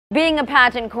Being a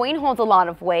pageant queen holds a lot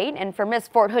of weight, and for Miss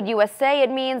Fort Hood USA,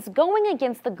 it means going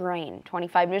against the grain.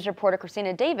 25 News reporter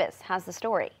Christina Davis has the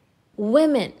story.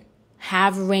 Women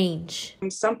have range.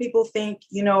 Some people think,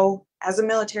 as a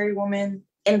military woman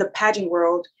in the pageant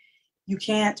world, you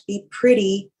can't be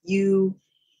pretty. You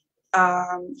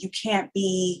can't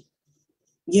be,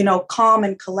 calm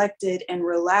and collected and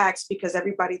relaxed because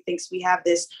everybody thinks we have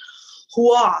this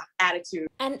hoo-ah attitude.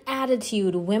 An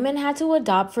attitude women had to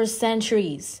adopt for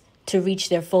centuries to reach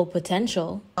their full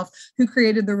potential. Who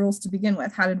created the rules to begin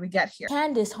with? How did we get here?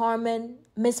 Candace Harmon,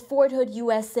 Miss Fort Hood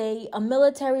USA, a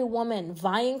military woman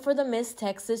vying for the Miss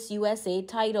Texas USA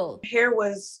title. Hair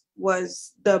was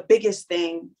the biggest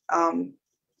thing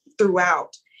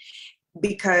throughout,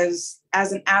 because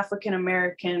as an African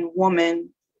American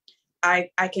woman, I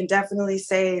can definitely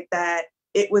say that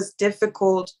it was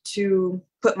difficult to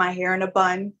put my hair in a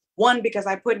bun. One, because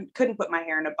I couldn't put my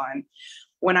hair in a bun.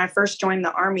 When I first joined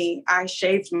the Army, I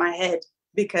shaved my head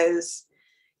because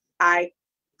I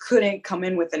couldn't come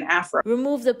in with an afro.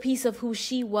 Remove the piece of who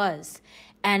she was.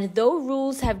 And though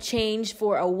rules have changed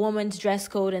for a woman's dress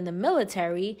code in the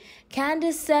military,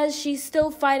 Candace says she's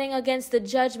still fighting against the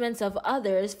judgments of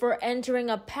others for entering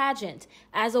a pageant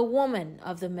as a woman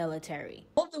of the military.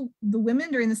 All the women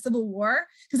during the Civil War,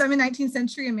 because I'm a 19th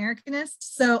century Americanist,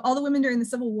 so all the women during the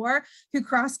Civil War who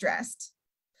cross-dressed.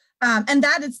 And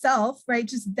that itself, right,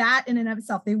 just that in and of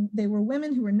itself, they were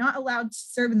women who were not allowed to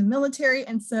serve in the military,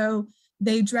 and so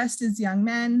they dressed as young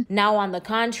men. Now, on the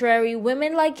contrary,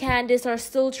 women like Candace are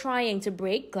still trying to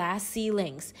break glass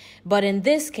ceilings, but in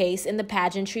this case, in the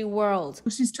pageantry world.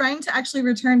 She's trying to actually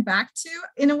return back to,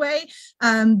 in a way,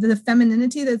 the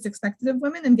femininity that's expected of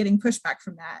women and getting pushback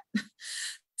from that.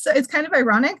 So it's kind of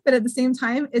ironic, but at the same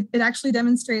time, it actually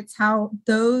demonstrates how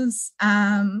those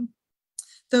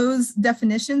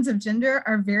definitions of gender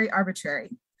are very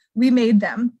arbitrary. We made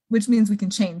them, which means we can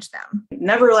change them.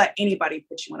 Never let anybody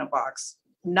put you in a box,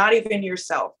 not even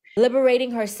yourself.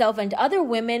 Liberating herself and other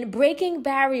women, breaking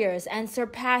barriers, and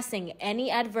surpassing any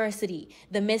adversity.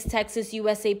 The Miss Texas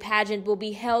USA pageant will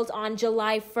be held on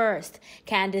July 1st.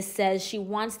 Candace says she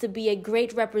wants to be a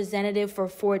great representative for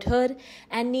Fort Hood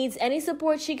and needs any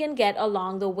support she can get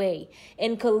along the way.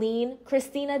 In Killeen,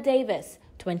 Christina Davis,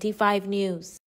 25 News.